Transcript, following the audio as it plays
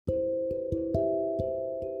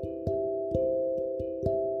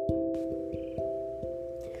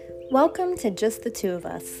Welcome to Just the Two of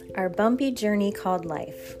Us, our bumpy journey called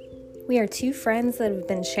life. We are two friends that have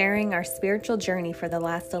been sharing our spiritual journey for the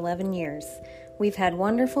last 11 years. We've had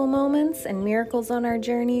wonderful moments and miracles on our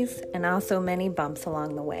journeys, and also many bumps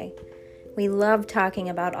along the way. We love talking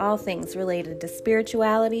about all things related to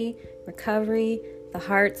spirituality, recovery, the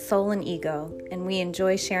heart, soul, and ego, and we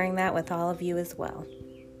enjoy sharing that with all of you as well.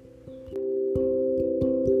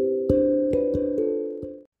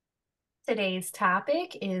 Today's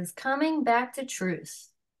topic is coming back to truth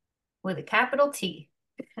with a capital T.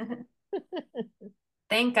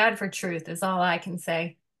 Thank God for truth is all I can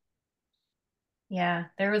say. Yeah,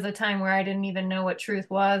 there was a time where I didn't even know what truth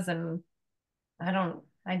was, and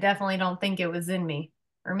I definitely don't think it was in me.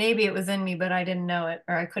 Or maybe it was in me, but I didn't know it,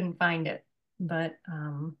 or I couldn't find it. But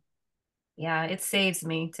yeah, it saves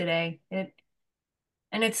me today.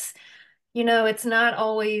 And it's not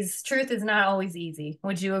always, truth is not always easy.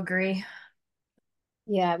 Would you agree?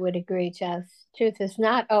 Yeah, I would agree, Jess. Truth is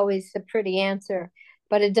not always the pretty answer,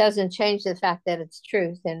 but it doesn't change the fact that it's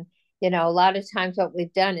truth. And, a lot of times what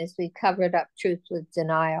we've done is we've covered up truth with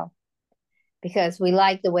denial because we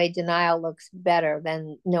like the way denial looks better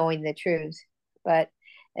than knowing the truth. But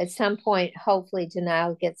at some point, hopefully,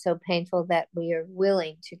 denial gets so painful that we are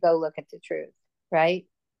willing to go look at the truth, right?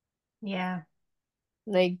 Yeah.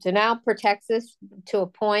 Like denial protects us to a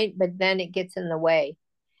point, but then it gets in the way.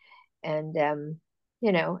 And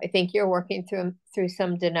I think you're working through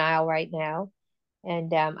some denial right now,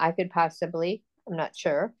 and I could possibly, I'm not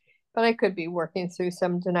sure, but I could be working through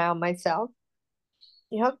some denial myself.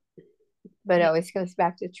 Yep. But it Yeah, always comes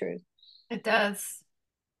back to truth. it does.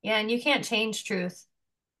 Yeah, and you can't change truth.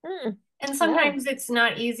 Mm, And no. sometimes it's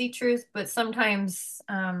not easy truth, but sometimes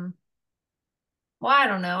well, I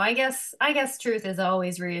don't know. I guess truth is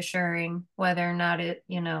always reassuring whether or not it,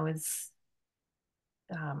 is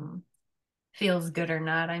um feels good or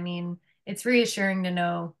not. I mean, it's reassuring to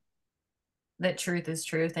know that truth is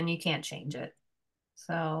truth and you can't change it.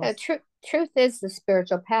 So, Truth is the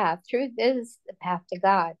spiritual path. Truth is the path to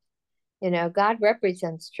God. God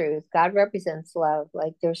represents truth. God represents love.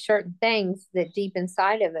 Like there's certain things that deep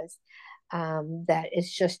inside of us that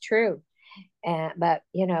is just true. But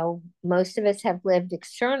most of us have lived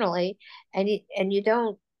externally, and you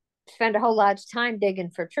don't spend a whole lot of time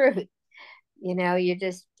digging for truth. You're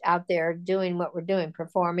just out there doing what we're doing,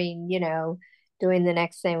 performing. Doing the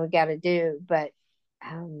next thing we got to do. But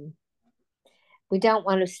um, we don't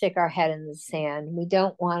want to stick our head in the sand. We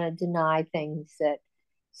don't want to deny things that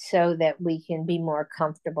so that we can be more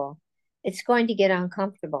comfortable. It's going to get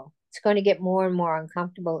uncomfortable. It's going to get more and more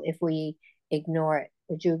uncomfortable if we ignore it.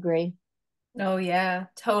 Would you agree? oh yeah,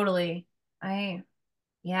 totally. I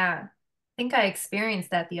yeah, I think I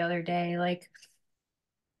experienced that the other day. Like,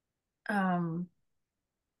 um,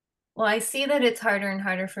 well, I see that it's harder and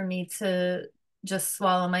harder for me to just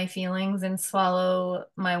swallow my feelings and swallow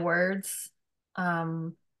my words.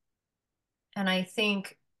 Um, and I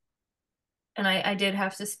think and I did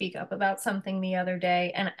have to speak up about something the other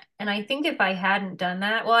day. And I think if I hadn't done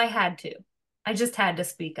that, well, I had to. I just had to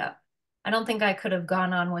speak up. I don't think I could have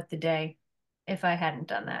gone on with the day if I hadn't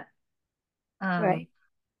done that. Um, Right.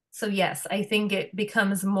 so yes, I think it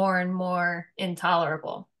becomes more and more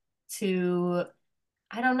intolerable to,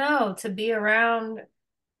 I don't know, to be around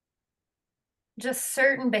just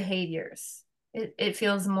certain behaviors. It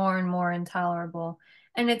feels more and more intolerable.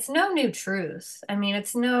 And it's no new truth. I mean,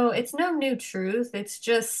 it's no new truth. It's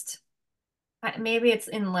just maybe it's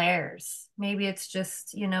in layers. Maybe it's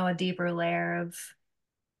just, a deeper layer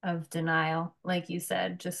of denial, like you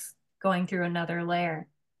said, just going through another layer.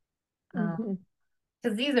 Hmm.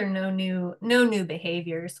 Because these are no new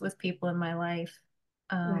behaviors with people in my life.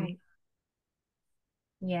 Um, Right.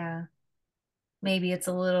 yeah, maybe it's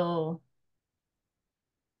a little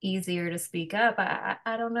easier to speak up.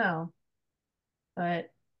 I don't know,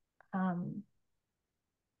 but um,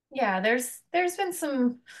 yeah, there's been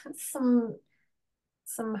some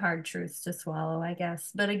some hard truths to swallow, I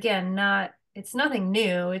guess. But again, not it's nothing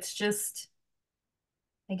new. It's just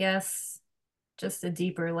I guess just a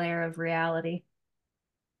deeper layer of reality.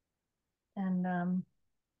 And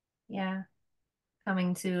yeah,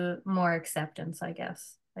 coming to more acceptance, I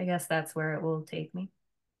guess. I guess that's where it will take me.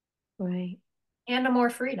 Right. And a more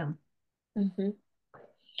freedom. Hmm.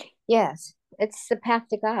 Yes, it's the path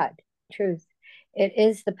to God. Truth. It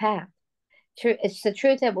is the path. True. It's the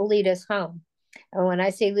truth that will lead us home. And when I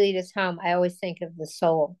say lead us home, I always think of the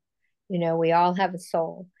soul. We all have a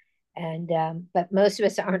soul, and but most of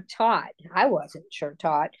us aren't taught. I wasn't sure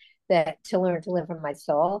taught that to learn to live from my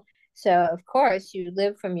soul. So of course you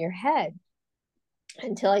live from your head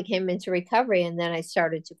until I came into recovery, and then I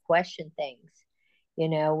started to question things.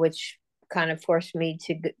 which kind of forced me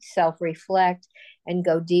to self-reflect and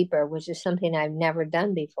go deeper, which is something I've never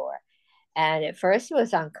done before. And at first it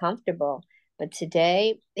was uncomfortable, but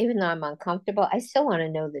today, even though I'm uncomfortable, I still want to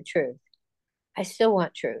know the truth. I still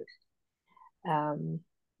want truth. Um,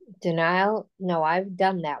 Denial, no, I've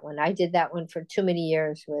done that one. I did that one for too many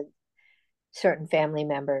years with certain family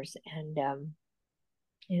members, and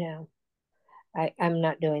you know, I'm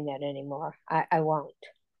not doing that anymore. I won't.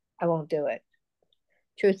 I won't do it.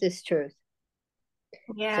 Truth is truth.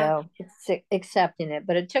 Yeah. So it's accepting it.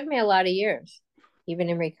 But it took me a lot of years, even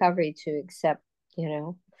in recovery, to accept, you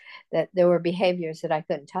know, that there were behaviors that I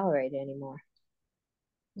couldn't tolerate anymore.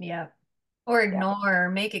 Yeah. Or Yeah. ignore or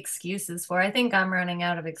make excuses for. I think I'm running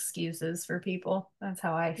out of excuses for people. That's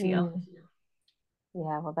how I feel. Mm.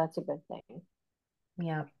 Yeah, well, that's a good thing.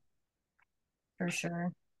 Yeah, for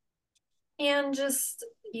sure. And just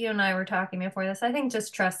you and I were talking before this. I think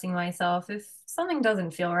just trusting myself. If something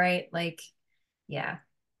doesn't feel right, like, yeah,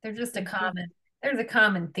 there's just Hmm. there's a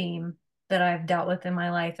common theme that I've dealt with in my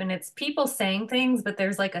life, and it's people saying things, but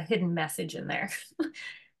there's like a hidden message in there.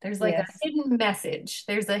 There's like a Yes. hidden message.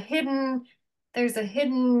 There's a hidden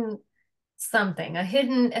something, a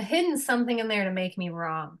hidden something in there to make me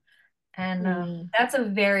wrong. And Mm. that's a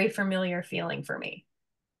very familiar feeling for me.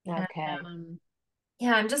 And Okay.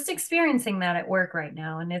 yeah, I'm just experiencing that at work right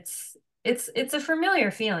now, and it's a familiar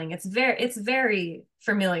feeling. It's very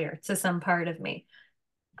familiar to some part of me.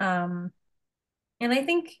 Um, and I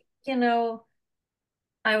think, you know,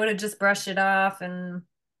 I would have just brushed it off and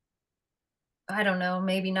I don't know,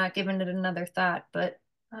 maybe not given it another thought, but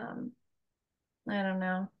um, I don't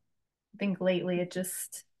know. I think lately it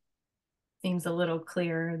just seems a little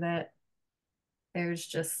clearer that there's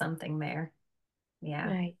just something there. Yeah.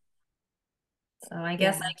 Right. So I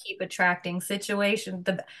guess I Yeah. keep attracting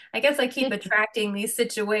I guess I keep attracting these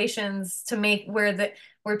situations to make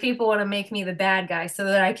where people want to make me the bad guy so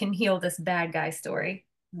that I can heal this bad guy story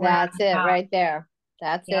where That's I'm it not. right there.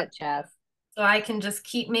 That's Yep. it, Chaz. So I can just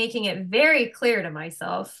keep making it very clear to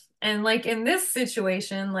myself. And like in this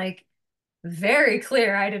situation, like very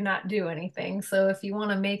clear I did not do anything. So if you want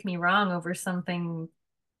to make me wrong over something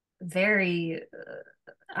very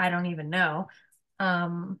I don't even know.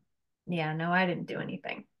 Um yeah, no, I didn't do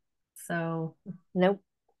anything. So Nope.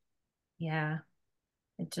 yeah,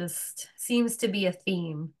 it just seems to be a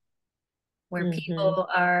theme where Hmm. people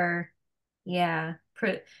are, yeah,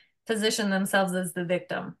 position themselves as the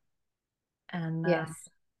victim and Yes.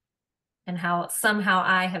 and how somehow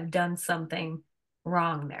I have done something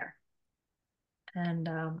wrong there. And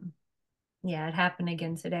yeah, it happened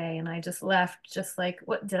again today, and I just left just like,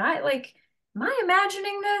 what did I like? Am I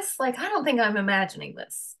imagining this? Like, I don't think I'm imagining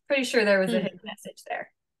this. Pretty sure there was a hidden Mm-hmm. message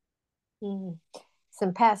there.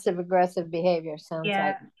 Some passive aggressive behavior sounds Yeah,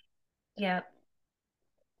 like. yeah.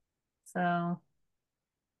 So,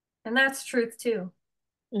 and that's truth too.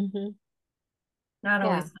 Hmm. Not Yeah.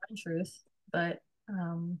 always truth, but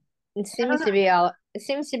It I don't seems know. to be all it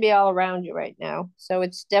seems to be all around you right now. So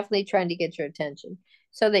it's definitely trying to get your attention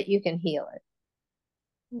so that you can heal it.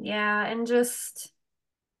 Yeah, and just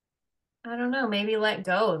I don't know, maybe let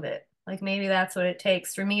go of it. Like maybe that's what it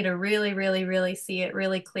takes for me to really, really, really see it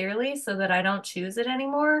really clearly so that I don't choose it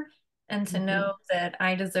anymore and to Hmm. know that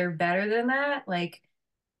I deserve better than that. Like,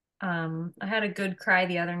 I had a good cry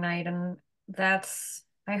the other night and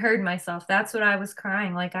I heard myself. That's what I was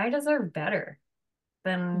crying. Like I deserve better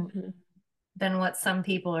than Hmm. what some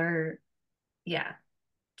people are. Yeah,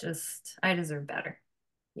 just I deserve better.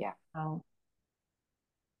 Yeah. Oh,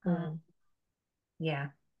 uh, Mm, yeah.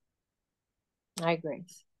 I agree.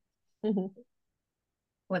 Hmm.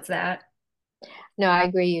 What's that? No, I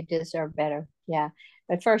agree. You deserve better. Yeah.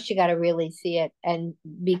 But first, you got to really see it and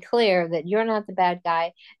be clear that you're not the bad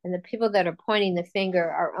guy. And the people that are pointing the finger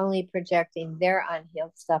are only projecting their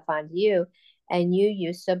unhealed stuff onto you. And you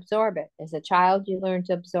used to absorb it. As a child, you learned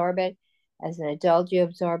to absorb it. As an adult, you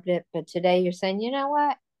absorbed it. But today, you're saying, you know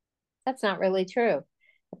what? That's not really true.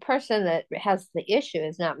 The person that has the issue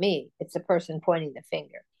is not me. It's the person pointing the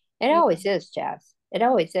finger. It Yeah. always is, Jess. It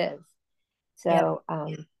always is. Yep. So,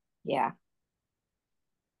 yeah.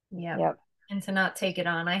 Yep. Yep. And to not take it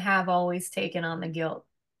on. I have always taken on the guilt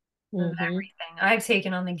of Mm-hmm. everything. I've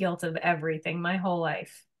taken on the guilt of everything my whole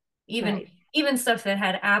life. Even Right. even stuff that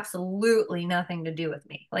had absolutely nothing to do with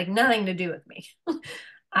me. Like nothing to do with me.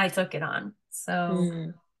 I took it on. So,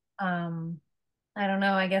 Mm. um I don't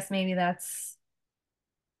know. I guess maybe that's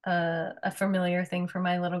a familiar thing for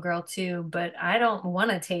my little girl too, but I don't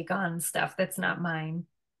want to take on stuff that's not mine.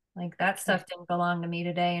 Like that stuff didn't belong to me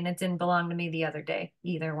today, and it didn't belong to me the other day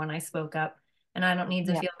either when I spoke up. And I don't need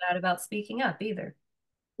to Yeah. feel bad about speaking up either.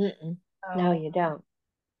 Mm-mm. No, So you don't.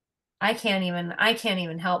 I can't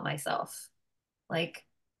even help myself. Like,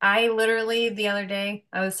 I literally the other day,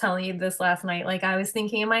 I was telling you this last night, like I was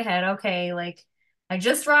thinking in my head, okay, like I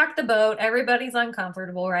just rocked the boat. Everybody's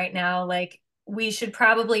uncomfortable right now. Like we should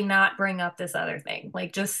probably not bring up this other thing.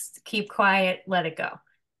 Like just keep quiet, let it go.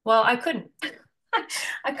 Well, I couldn't.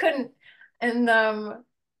 I couldn't. And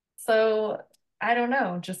so I don't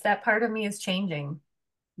know, just that part of me is changing.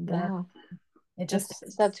 That No, it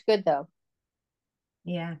just that's good though.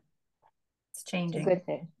 yeah, it's It's a changing. good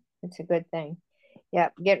thing. It's a good thing.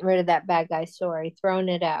 Yep, getting rid of that bad guy story, throwing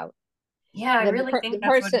it out. Yeah, I really The think that's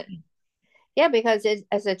what person, it is. yeah, because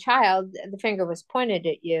as a child, the finger was pointed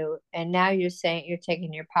at you, and now you're saying you're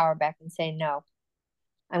taking your power back and saying, no,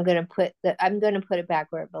 I'm gonna put it back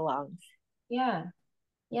where it belongs. Yeah.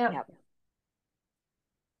 Yep. Yep.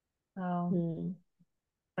 So Hmm.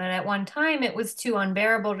 but at one time, it was too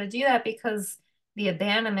unbearable to do that because the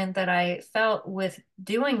abandonment that I felt with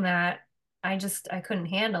doing that, I couldn't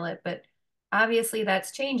handle it. But obviously,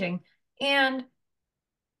 that's changing. And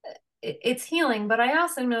it's healing. But I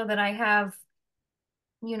also know that I have,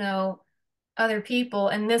 you know, other people.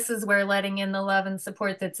 And this is where letting in the love and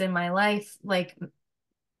support that's in my life, like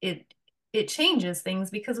it, it changes things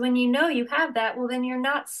because when you know you have that, well, then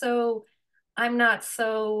I'm not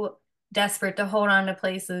so desperate to hold on to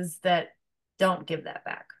places that don't give that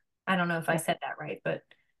back. I don't know if I Yeah, said that right, but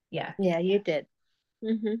yeah. yeah, you did.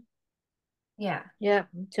 Hmm. Yeah. Yeah,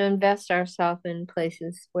 to invest ourselves in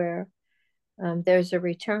places where there's a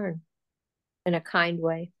return in a kind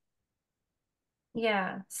way.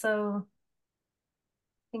 Yeah. So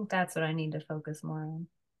I think that's what I need to focus more on.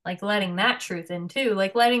 Like letting that truth in too,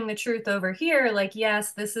 like letting the truth over here, like,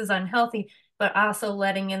 yes, this is unhealthy, but also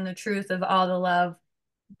letting in the truth of all the love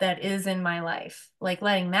that is in my life, like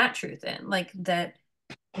letting that truth in, like that,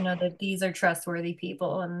 that these are trustworthy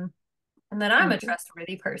people and that I'm a Hmm.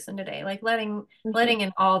 trustworthy person today, like Hmm. letting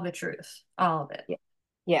in all the truth, all of it. Yeah.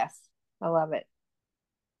 Yes, I love it.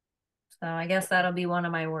 So I guess that'll be one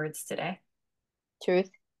of my words today. Truth,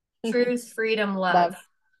 Truth, freedom, love. love,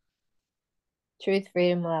 truth,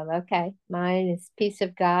 freedom, love. Okay, mine is peace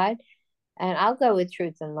of God, and I'll go with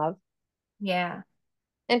truth and love Yeah.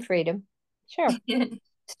 and freedom. Sure,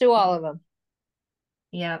 let's do all of them.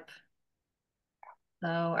 Yep. So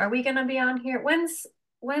are we gonna be on here? When's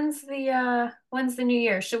the new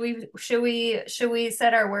year? Should we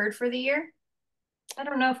set our word for the year? I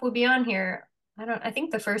don't know if we'll be on here. I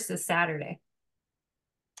think the first is Saturday.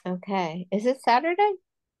 Okay, is it Saturday?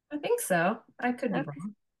 I think so. I could be Okay,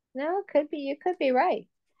 wrong. no, it could be. You could be right.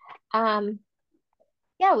 Um,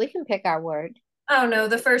 yeah, we can pick our word. Oh no,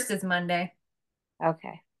 the first is Monday.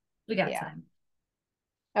 Okay, We got yeah, time.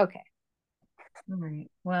 okay, All right.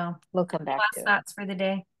 Well, we'll come back to last it. thoughts for the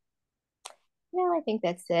day. No, I think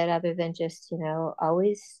that's it. Other than just,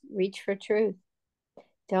 always reach for truth.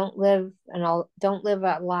 Don't live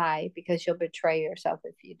a lie because you'll betray yourself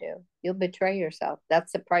if you do. You'll betray yourself.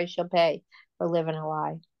 That's the price you'll pay for living a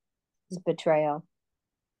lie, is betrayal.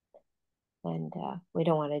 And we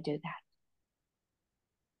don't want to do that.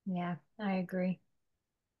 Yeah, I agree.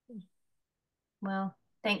 Well,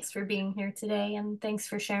 thanks for being here today and thanks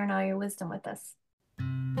for sharing all your wisdom with us.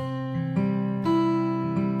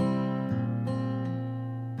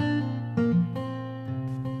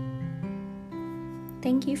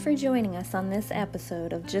 Thank you for joining us on this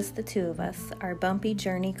episode of Just the Two of Us, our bumpy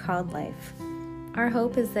journey called life. Our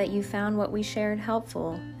hope is that you found what we shared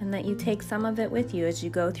helpful and that you take some of it with you as you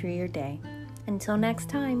go through your day. Until next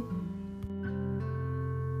time.